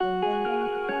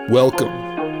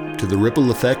Welcome to the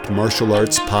Ripple Effect Martial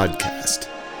Arts Podcast.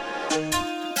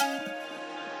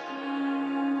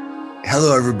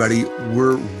 Hello, everybody.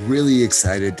 We're really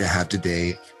excited to have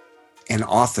today an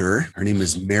author. Her name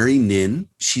is Mary Nin.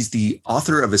 She's the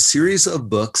author of a series of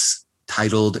books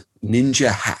titled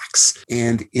Ninja Hacks.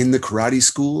 And in the karate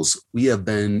schools, we have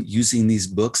been using these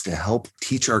books to help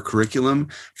teach our curriculum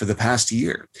for the past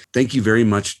year. Thank you very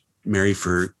much, Mary,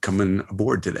 for coming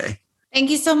aboard today. Thank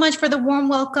you so much for the warm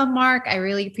welcome, Mark. I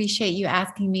really appreciate you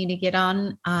asking me to get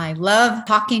on. I love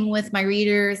talking with my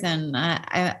readers, and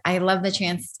I love the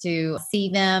chance to see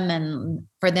them and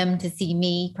for them to see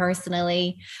me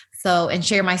personally. So, and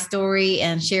share my story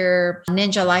and share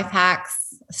Ninja Life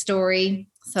Hacks story.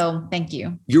 So thank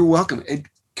you. You're welcome.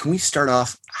 Can we start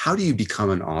off? How do you become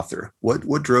an author?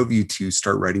 What drove you to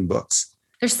start writing books?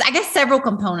 There's, I guess, several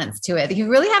components to it. You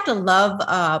really have to love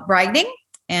writing.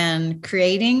 And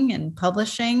creating and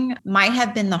publishing might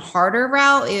have been the harder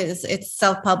route. It's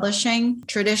self-publishing.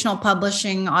 Traditional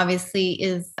publishing obviously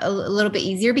is a little bit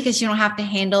easier because you don't have to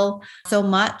handle so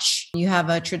much. You have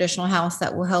a traditional house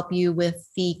that will help you with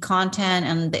the content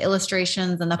and the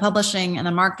illustrations and the publishing and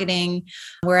the marketing.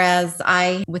 Whereas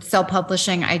with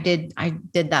self-publishing, I did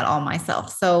that all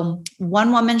myself. So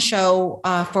one woman show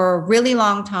for a really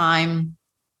long time.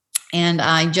 And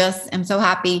I just am so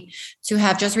happy to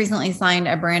have just recently signed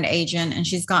a brand agent, and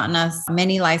she's gotten us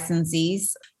many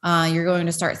licensees. You're going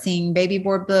to start seeing baby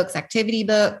board books, activity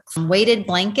books, weighted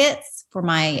blankets for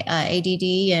my ADD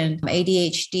and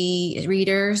ADHD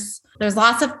readers. There's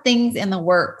lots of things in the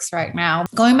works right now.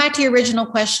 Going back to your original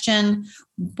question,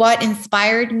 what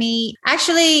inspired me?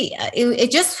 Actually, it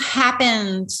just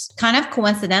happened kind of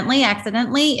coincidentally,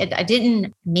 accidentally. I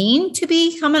didn't mean to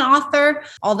become an author,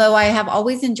 although I have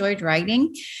always enjoyed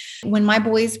writing. When my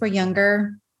boys were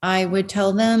younger, I would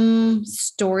tell them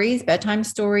stories, bedtime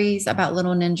stories about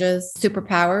little ninjas,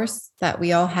 superpowers that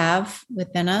we all have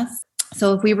within us.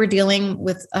 So if we were dealing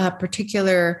with a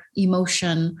particular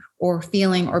emotion or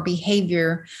feeling or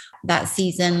behavior that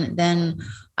season, then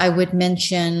I would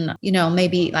mention,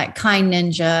 maybe like Kind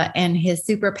Ninja and his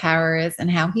superpowers and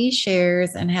how he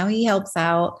shares and how he helps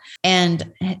out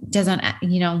and doesn't,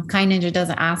 Kind Ninja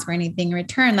doesn't ask for anything in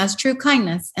return. That's true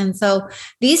kindness. And so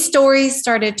these stories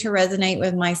started to resonate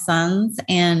with my sons,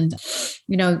 and,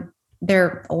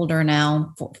 they're older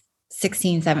now,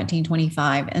 16, 17,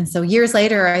 25. And so years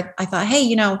later, I thought,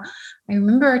 hey, I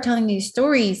remember telling these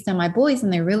stories to my boys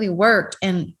and they really worked.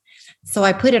 And so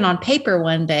I put it on paper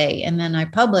one day and then I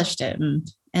published it.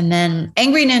 And then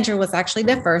Angry Ninja was actually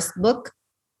the first book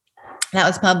that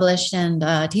was published,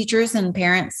 and teachers and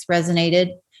parents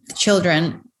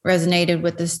children resonated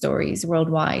with the stories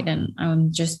worldwide. And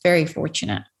I'm just very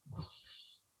fortunate.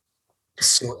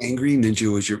 So Angry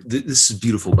Ninja was this is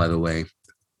beautiful, by the way.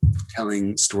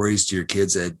 Telling stories to your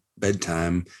kids at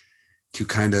bedtime to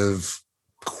kind of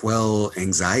quell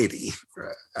anxiety.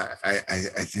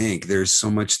 I think there's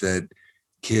so much that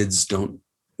kids don't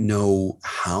know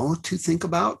how to think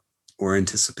about or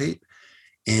anticipate.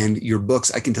 And your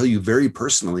books, I can tell you very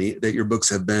personally that your books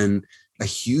have been a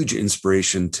huge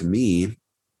inspiration to me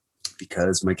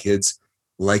because my kids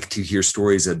like to hear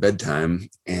stories at bedtime.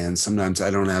 And sometimes I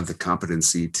don't have the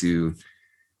competency to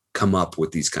come up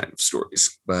with these kind of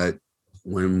stories. But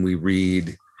when we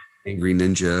read Angry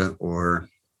Ninja or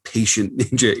Patient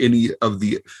Ninja, any of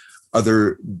the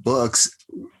other books,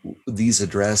 these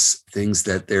address things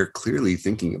that they're clearly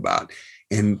thinking about.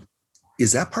 And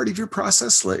is that part of your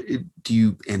process? Do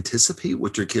you anticipate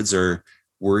what your kids are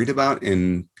worried about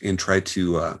and try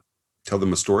to tell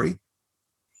them a story?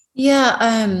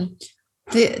 Yeah.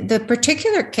 The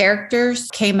particular characters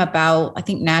came about, I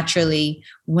think, naturally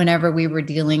whenever we were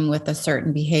dealing with a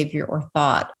certain behavior or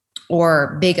thought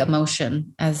or big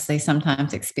emotion, as they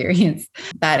sometimes experience.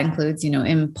 That includes,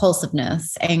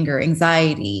 impulsiveness, anger,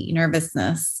 anxiety,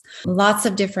 nervousness, lots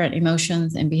of different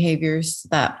emotions and behaviors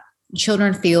that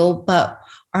children feel, but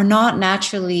are not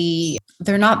naturally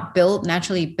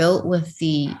built with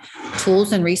the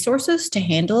tools and resources to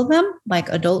handle them like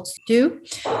adults do,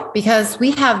 because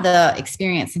we have the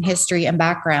experience and history and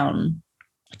background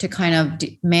to kind of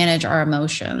manage our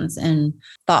emotions and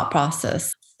thought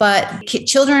process. But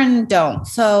children don't.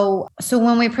 So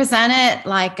when we present it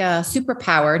like a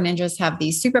superpower, ninjas have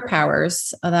these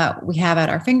superpowers that we have at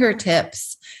our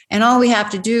fingertips. And all we have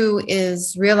to do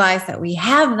is realize that we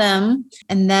have them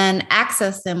and then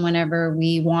access them whenever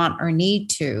we want or need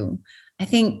to. I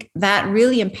think that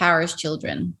really empowers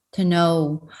children to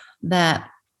know that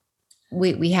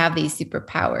we have these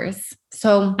superpowers.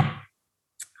 So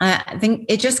I think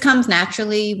it just comes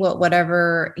naturally,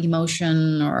 whatever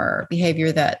emotion or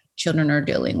behavior that children are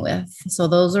dealing with. So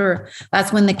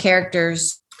that's when the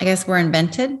characters, I guess, were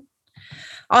invented.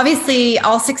 Obviously,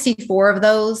 all 64 of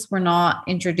those were not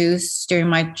introduced during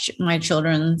my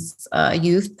children's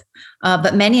youth,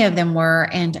 but many of them were,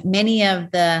 and many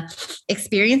of the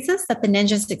experiences that the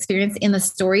ninjas experienced in the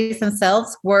stories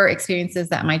themselves were experiences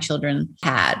that my children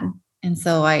had. And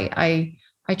so I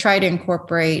try to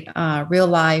incorporate real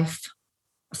life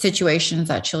situations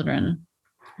that children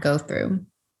go through.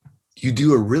 You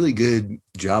do a really good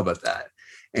job of that.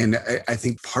 And I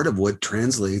think part of what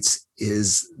translates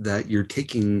is that you're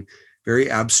taking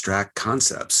very abstract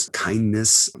concepts,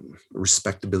 kindness,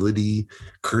 respectability,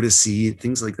 courtesy,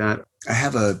 things like that. I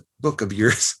have a book of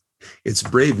yours. It's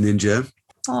Brave Ninja.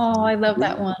 Oh, I love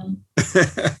that one.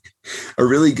 A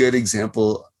really good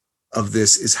example of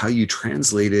this is how you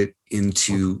translate it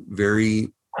into very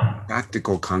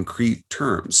practical, concrete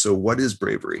terms. So what is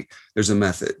bravery? There's a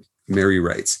method. Mary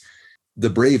writes, the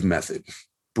brave method: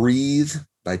 breathe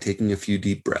by taking a few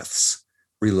deep breaths,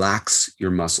 relax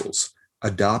your muscles,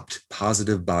 adopt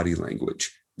positive body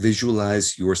language,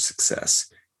 visualize your success,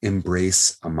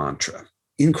 embrace a mantra.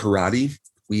 In karate,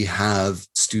 we have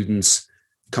students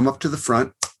come up to the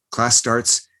front, class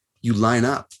starts, you line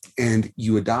up and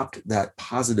you adopt that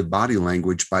positive body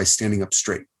language by standing up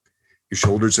straight. Your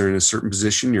shoulders are in a certain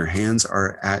position, your hands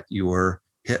are at your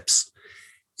hips,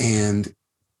 and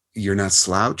you're not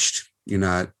slouched, you're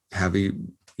not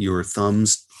having your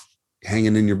thumbs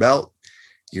hanging in your belt,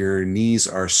 your knees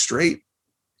are straight,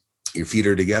 your feet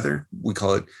are together. We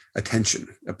call it attention,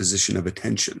 a position of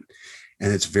attention.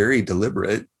 And it's very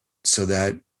deliberate so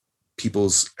that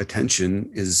people's attention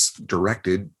is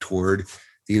directed toward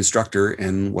the instructor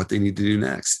and what they need to do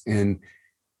next. And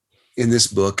in this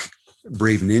book,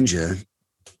 Brave Ninja,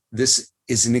 this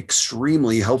is an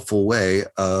extremely helpful way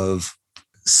of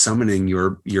summoning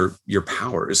your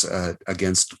powers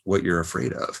against what you're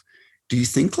afraid of. Do you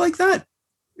think like that?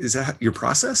 Is that your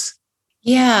process?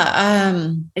 Yeah,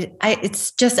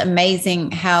 it's just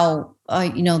amazing how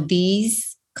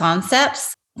these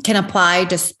concepts can apply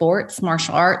to sports,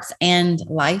 martial arts, and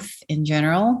life in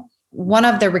general. One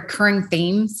of the recurring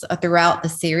themes throughout the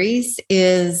series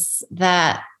is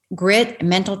that grit,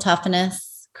 mental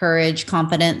toughness, courage,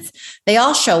 confidence, they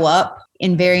all show up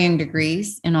in varying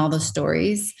degrees in all the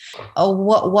stories.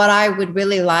 What I would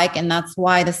really like, and that's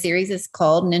why the series is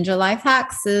called Ninja Life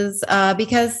Hacks, is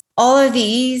because all of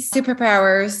these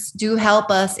superpowers do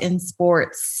help us in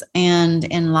sports and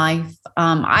in life.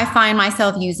 I find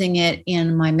myself using it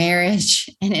in my marriage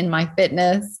and in my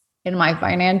fitness, in my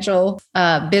financial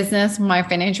business, my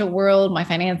financial world, my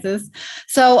finances.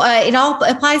 So it all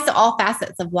applies to all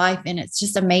facets of life. And it's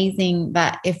just amazing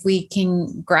that if we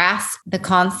can grasp the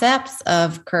concepts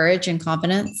of courage and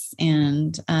confidence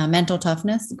and mental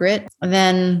toughness, grit,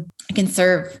 then it can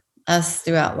serve us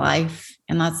throughout life.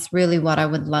 And that's really what I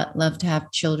would love to have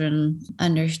children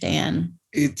understand.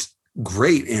 It's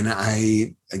great. And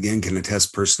I, again, can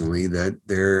attest personally that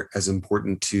they're as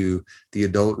important to the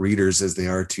adult readers as they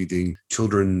are to the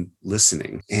children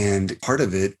listening. And part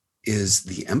of it is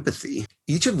the empathy.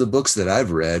 Each of the books that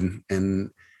I've read,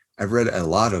 and I've read a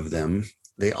lot of them,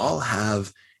 they all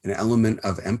have an element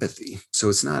of empathy. So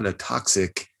it's not a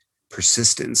toxic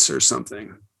persistence or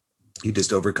something. You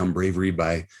just overcome bravery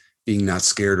by being not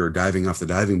scared or diving off the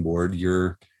diving board.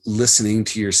 You're listening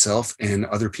to yourself and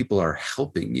other people are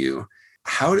helping you.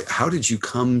 How did you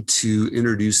come to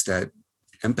introduce that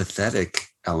empathetic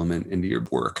element into your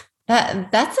work?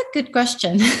 That's a good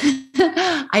question.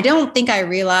 I don't think I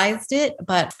realized it,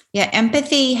 but yeah,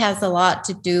 empathy has a lot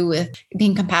to do with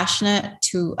being compassionate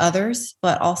to others,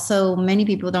 but also many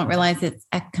people don't realize it's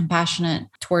compassionate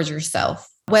towards yourself.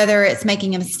 Whether it's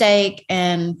making a mistake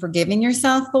and forgiving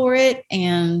yourself for it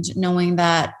and knowing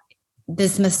that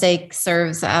this mistake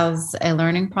serves as a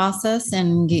learning process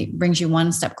and brings you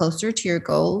one step closer to your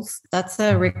goals. That's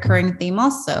a recurring theme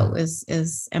also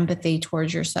is empathy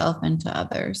towards yourself and to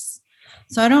others.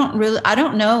 So I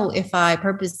don't know if I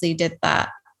purposely did that,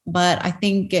 but I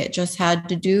think it just had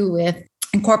to do with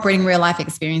incorporating real life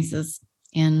experiences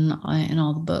in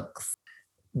all the books.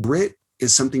 Grit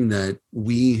is something that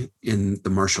we in the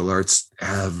martial arts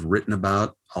have written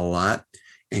about a lot,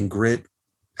 and grit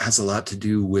has a lot to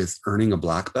do with earning a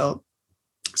black belt.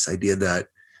 This idea that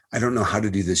I don't know how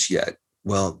to do this yet.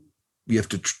 Well, you have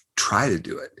to try to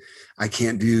do it. I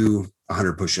can't do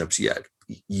 100 push-ups yet.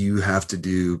 You have to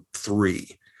do 3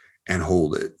 and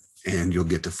hold it, and you'll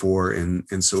get to 4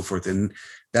 and so forth. And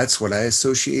that's what I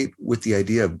associate with the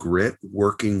idea of grit,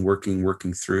 working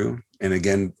through. And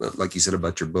again, like you said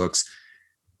about your books,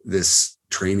 this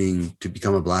training to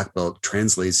become a black belt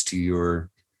translates to your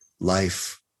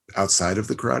life outside of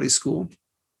the karate school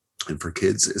and for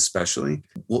kids especially.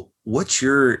 What's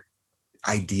your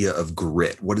idea of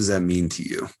grit? What does that mean to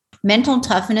you? Mental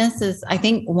toughness is, I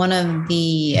think, one of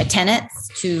the tenets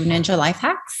to Ninja Life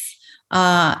Hacks.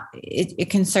 It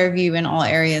can serve you in all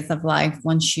areas of life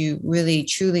once you really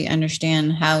truly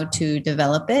understand how to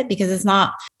develop it, because it's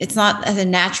not as a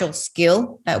natural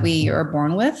skill that we are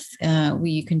born with.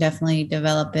 You can definitely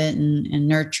develop it and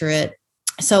nurture it.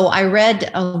 So I read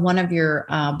one of your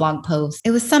blog posts. It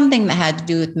was something that had to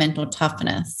do with mental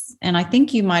toughness, and I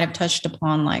think you might have touched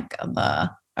upon like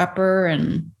the upper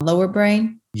and lower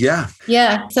brain. Yeah.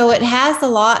 Yeah. So it has a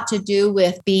lot to do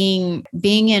with being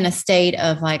in a state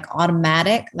of like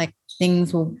automatic, like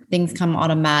things come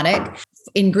automatic.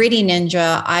 In Gritty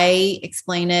Ninja, I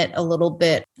explain it a little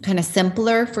bit kind of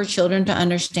simpler for children to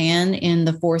understand in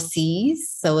the 4 C's.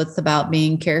 So it's about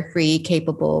being carefree,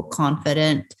 capable,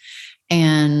 confident,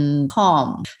 and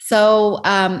calm. So,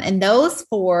 and those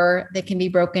 4, they can be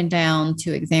broken down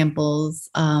to examples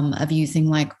of using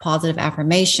like positive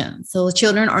affirmations. So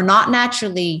children are not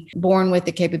naturally born with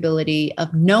the capability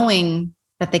of knowing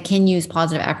that they can use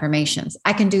positive affirmations.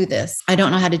 I can do this. I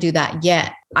don't know how to do that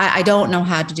yet. I don't know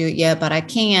how to do it yet, but I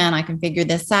can figure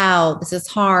this out. This is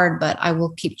hard, but I will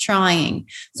keep trying.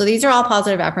 So these are all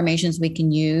positive affirmations we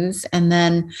can use. And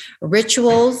then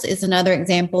rituals is another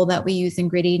example that we use in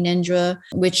Gritty Ninja,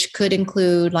 which could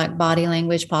include like body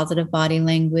language, positive body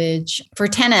language. For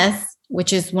tennis,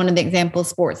 which is one of the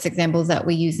sports examples that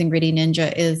we use in Gritty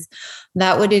Ninja, is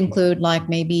that would include like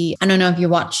maybe, I don't know if you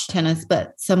watch tennis,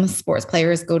 but some sports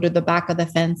players go to the back of the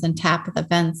fence and tap the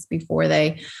fence before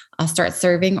they start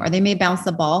serving, or they may bounce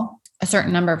the ball a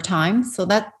certain number of times. So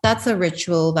that's a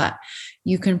ritual that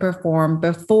you can perform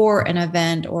before an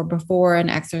event or before an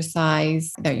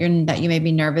exercise that you may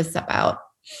be nervous about.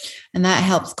 And that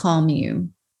helps calm you.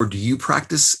 Or do you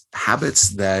practice habits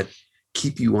that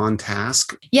keep you on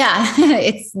task? Yeah,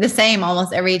 it's the same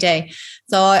almost every day.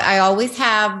 So I always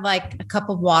have like a cup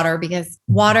of water, because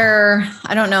water,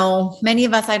 I don't know, many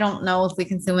of us, I don't know if we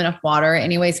consume enough water.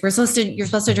 Anyways, you're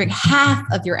supposed to drink half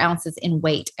of your ounces in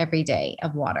weight every day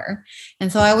of water.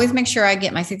 And so I always make sure I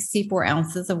get my 64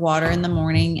 ounces of water in the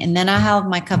morning. And then I have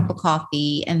my cup of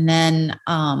coffee, and then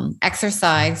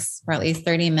exercise for at least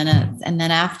 30 minutes. And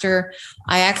then after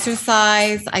I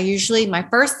exercise, my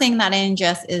first thing that I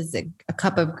ingest is a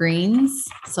cup of greens.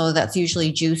 So that's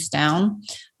usually juiced down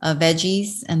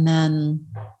veggies, and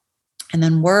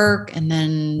then work, and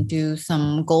then do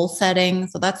some goal setting.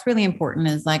 So that's really important,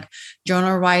 is like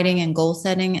journal writing and goal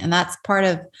setting. And that's part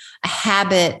of a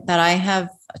habit that I have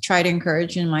tried to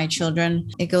encourage in my children.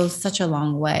 It goes such a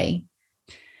long way.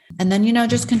 And then,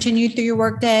 just continue through your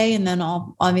work day. And then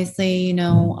obviously,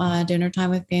 dinner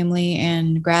time with family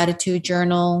and gratitude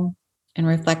journal and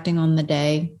reflecting on the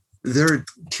day. There are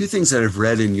 2 things that I've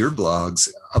read in your blogs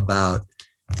about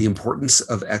the importance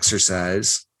of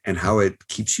exercise and how it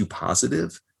keeps you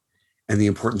positive, and the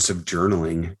importance of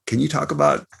journaling. Can you talk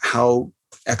about how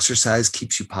exercise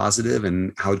keeps you positive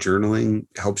and how journaling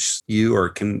helps you, or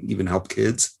can even help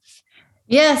kids?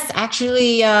 Yes,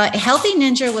 actually, Healthy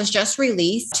Ninja was just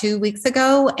released 2 weeks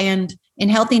ago. And in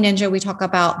Healthy Ninja, we talk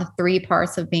about the 3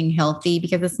 parts of being healthy,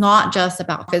 because it's not just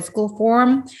about physical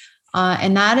form.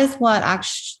 And that is what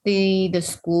actually the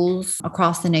schools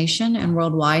across the nation and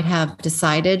worldwide have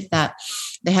decided, that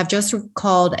they have just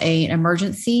called an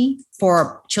emergency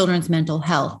for children's mental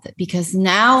health, because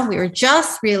now we are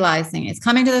just realizing, it's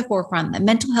coming to the forefront, that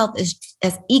mental health is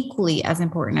as equally as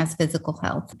important as physical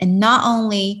health. And not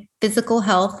only physical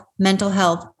health, mental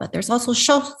health, but there's also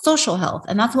social health.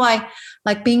 And that's why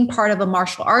like being part of a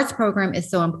martial arts program is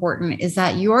so important, is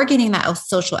that you're getting that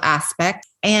social aspect,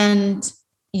 and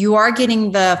you are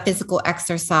getting the physical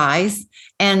exercise.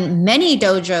 And many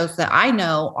dojos that I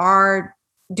know are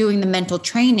doing the mental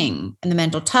training and the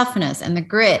mental toughness and the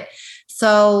grit.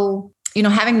 So,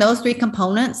 having those 3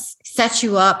 components sets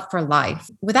you up for life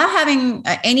without having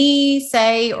any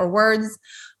say or words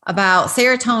about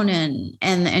serotonin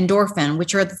and endorphin,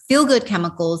 which are the feel-good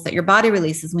chemicals that your body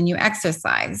releases when you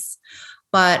exercise.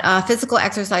 But physical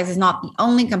exercise is not the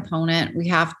only component. We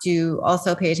have to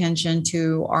also pay attention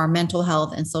to our mental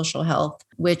health and social health,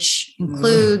 which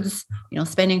includes,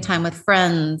 spending time with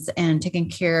friends and taking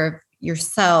care of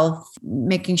yourself,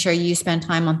 making sure you spend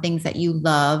time on things that you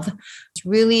love. It's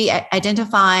really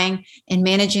identifying and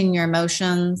managing your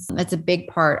emotions. That's a big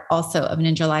part also of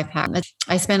Ninja Life Hack.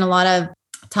 I spend a lot of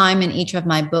time in each of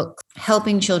my books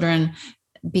helping children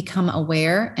become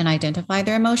aware and identify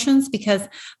their emotions, because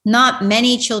not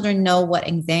many children know what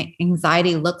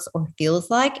anxiety looks or feels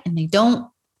like, and they don't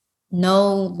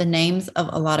know the names of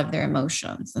a lot of their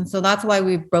emotions. And so that's why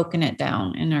we've broken it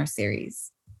down in our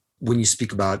series. When you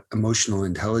speak about emotional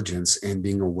intelligence and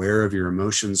being aware of your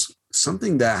emotions,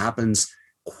 something that happens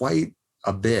quite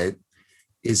a bit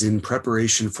is in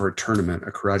preparation for a tournament,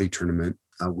 a karate tournament.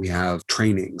 We have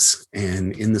trainings,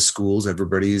 and in the schools,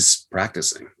 everybody's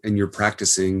practicing, and you're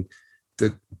practicing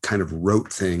the kind of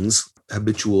rote things,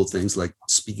 habitual things like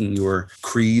speaking your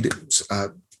creed,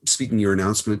 speaking your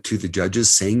announcement to the judges,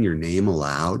 saying your name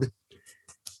aloud.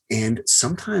 And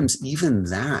sometimes even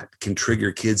that can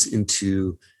trigger kids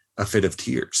into a fit of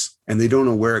tears, and they don't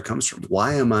know where it comes from.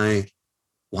 Why am I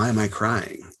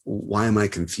crying? Why am I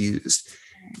confused?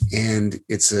 And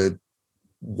it's a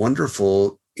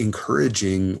wonderful,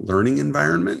 encouraging learning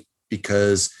environment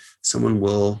because someone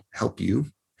will help you,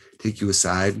 take you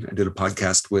aside. I did a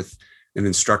podcast with an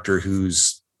instructor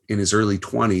who's in his early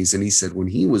 20s, and he said when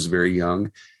he was very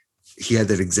young, he had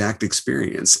that exact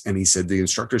experience. And he said, the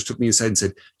instructors took me aside and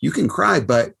said, you can cry,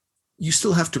 but you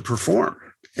still have to perform.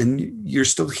 And you're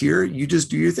still here. You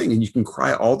just do your thing, and you can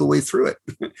cry all the way through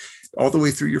it, all the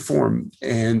way through your form.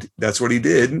 And that's what he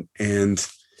did. And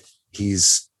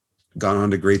he's gone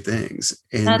on to great things.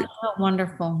 And that's so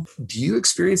wonderful. Do you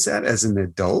experience that as an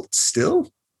adult still?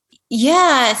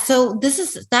 Yeah. So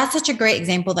that's such a great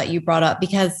example that you brought up,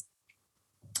 because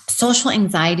social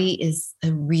anxiety is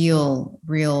a real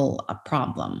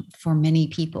problem for many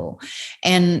people.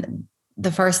 And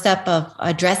the first step of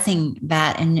addressing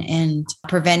that and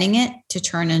preventing it to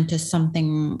turn into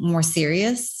something more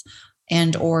serious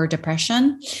and or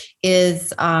depression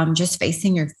is just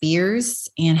facing your fears,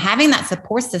 and having that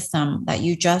support system that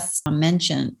you just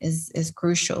mentioned is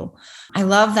crucial. I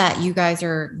love that you guys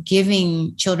are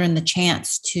giving children the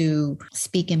chance to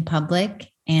speak in public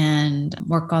and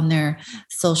work on their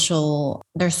social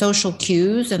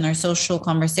cues and their social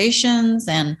conversations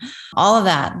and all of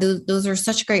that. Those are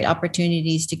such great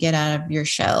opportunities to get out of your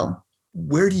shell.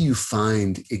 Where do you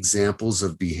find examples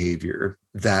of behavior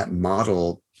that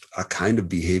model a kind of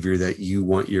behavior that you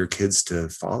want your kids to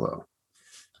follow?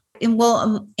 And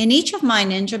well, in each of my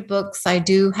ninja books, I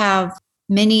do have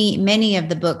many of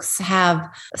the books have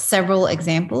several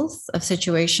examples of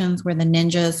situations where the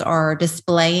ninjas are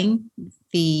displaying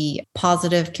the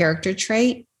positive character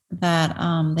trait that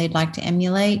they'd like to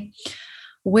emulate.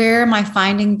 Where am I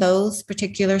finding those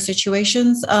particular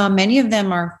situations? Many of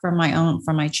them are from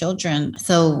my children.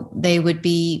 So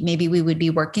maybe we would be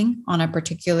working on a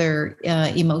particular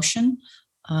emotion,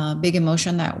 big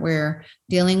emotion that we're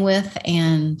dealing with.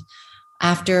 And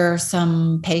after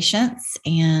some patience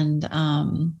and,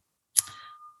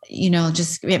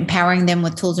 just empowering them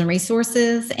with tools and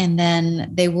resources, and then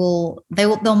they'll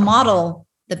model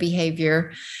the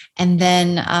behavior, and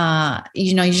then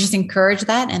you just encourage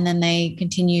that, and then they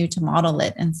continue to model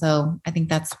it. And so I think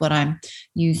that's what I'm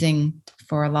using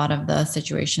for a lot of the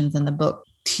situations in the book.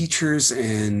 Teachers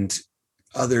and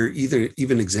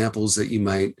even examples that you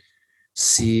might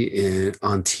see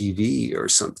on TV or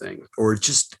something, or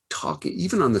just talking,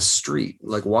 even on the street,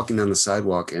 like walking down the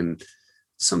sidewalk and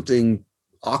something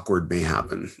awkward may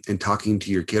happen, and talking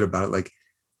to your kid about it, like,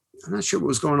 I'm not sure what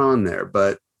was going on there,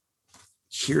 but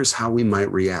here's how we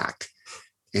might react.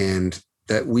 And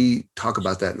that we talk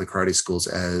about that in the karate schools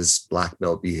as black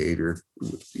belt behavior.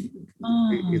 A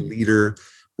leader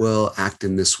will act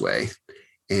in this way,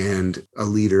 and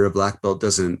a black belt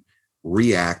doesn't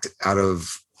react out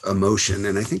of emotion.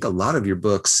 And I think a lot of your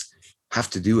books have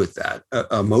to do with that,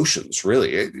 emotions,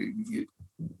 really.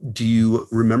 Do you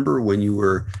remember when you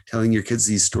were telling your kids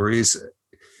these stories,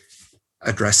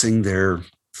 addressing their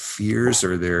fears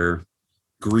or their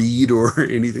greed or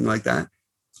anything like that?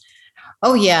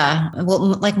 Oh, yeah. Well,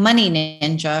 like Money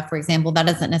Ninja, for example, that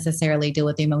doesn't necessarily deal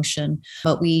with emotion,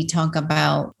 but we talk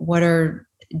about what are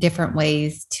different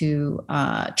ways to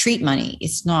treat money.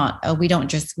 It's not, we don't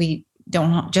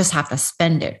just have to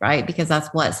spend it, right? Because that's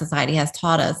what society has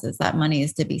taught us, is that money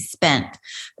is to be spent,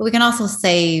 but we can also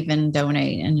save and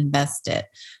donate and invest it.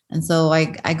 And so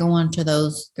I go into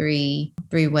those three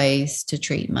ways to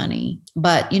treat money.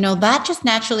 But, that just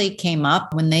naturally came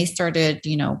up when they started,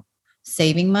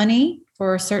 saving money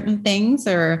for certain things,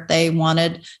 or if they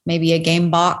wanted maybe a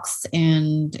game box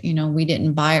and, we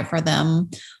didn't buy it for them,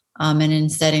 and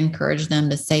instead encourage them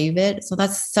to save it. So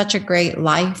that's such a great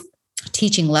life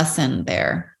teaching lesson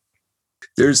there.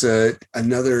 There's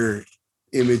another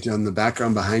image on the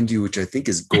background behind you, which I think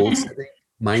is goal setting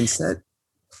mindset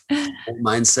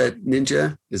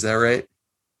ninja. Is that right?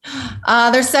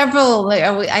 There's several.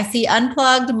 I see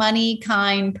unplugged, money,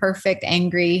 kind, perfect,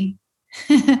 angry.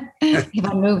 If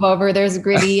I move over, there's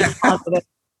gritty and positive,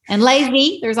 and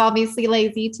lazy. There's obviously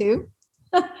lazy too.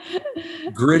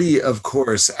 Gritty, of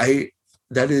course.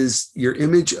 That is your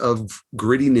image of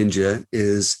Gritty Ninja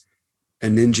is a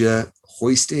ninja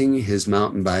hoisting his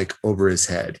mountain bike over his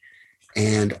head.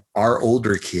 And our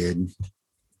older kid,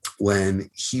 when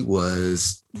he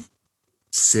was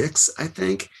 6, I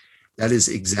think, that is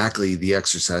exactly the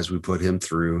exercise we put him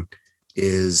through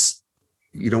is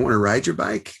you don't want to ride your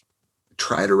bike?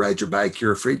 Try to ride your bike.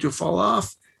 You're afraid you'll fall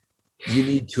off. You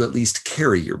need to at least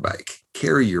carry your bike.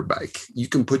 Carry your bike. You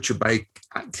can put your bike,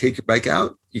 take your bike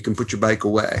out. You can put your bike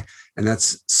away. And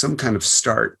that's some kind of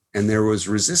start. And there was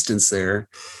resistance there.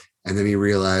 And then he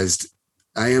realized,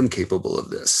 I am capable of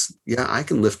this. Yeah, I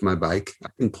can lift my bike. I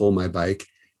can pull my bike.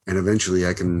 And eventually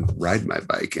I can ride my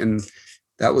bike. And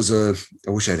that was I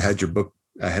wish I'd had your book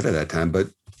ahead of that time, but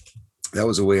that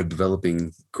was a way of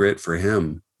developing grit for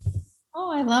him.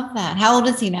 Oh, I love that. How old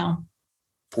is he now?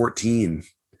 14.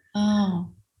 Oh.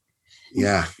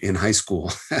 Yeah, in high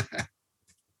school.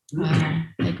 Wow,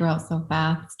 they grow up so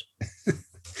fast.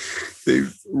 They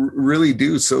really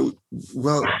do. So,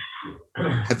 well,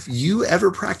 have you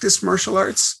ever practiced martial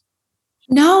arts?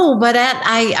 No, but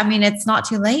I mean, it's not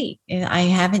too late. I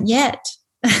haven't yet.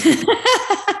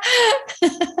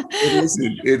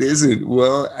 It isn't.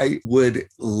 Well, I would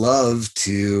love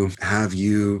to have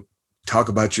you talk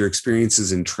about your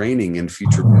experiences in training in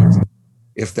future books,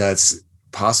 if that's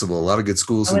possible. A lot of good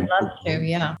schools. I would love to,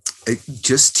 yeah.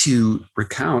 Just to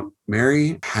recount,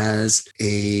 Mary has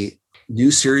a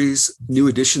new series, new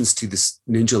additions to this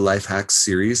Ninja Life Hacks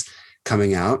series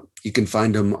coming out. You can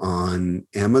find them on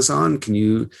Amazon. Can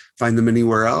you find them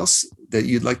anywhere else that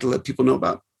you'd like to let people know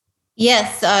about?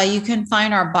 Yes, you can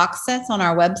find our box sets on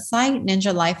our website,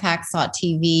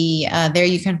 ninjalifehacks.tv. There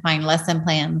you can find lesson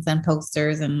plans and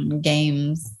posters and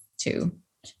games too,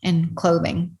 and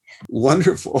clothing.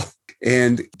 Wonderful.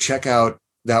 And check out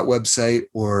that website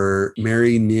or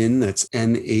Mary Nin, that's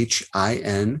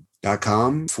NHIN.com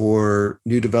for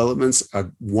new developments, a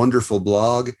wonderful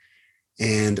blog,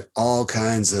 and all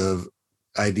kinds of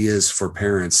ideas for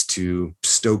parents to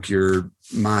stoke your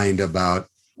mind about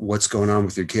what's going on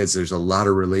with your kids. There's a lot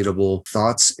of relatable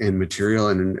thoughts and material,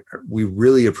 and we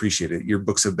really appreciate it. Your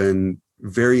books have been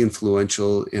very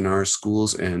influential in our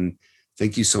schools, and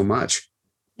thank you so much.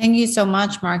 Thank you so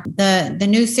much, Mark. The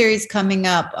new series coming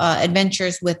up,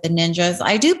 Adventures with the Ninjas.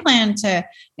 I do plan to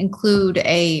include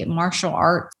a martial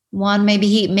arts one.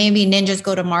 Maybe ninjas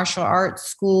go to martial arts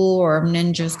school, or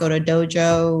ninjas go to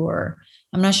dojo, or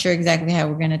I'm not sure exactly how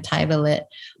we're going to title it.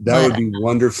 That would be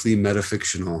wonderfully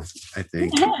metafictional, I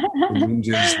think.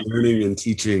 Ninjas learning and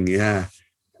teaching. Yeah.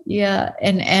 Yeah.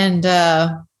 And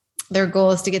their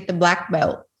goal is to get the black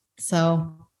belt.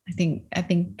 So I think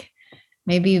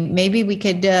maybe we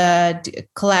could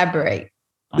collaborate.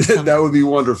 That would be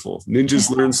wonderful. Ninjas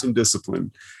learn some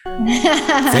discipline.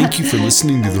 Thank you for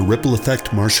listening to the Ripple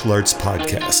Effect Martial Arts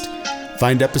Podcast.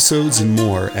 Find episodes and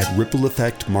more at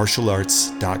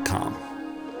rippleeffectmartialarts.com.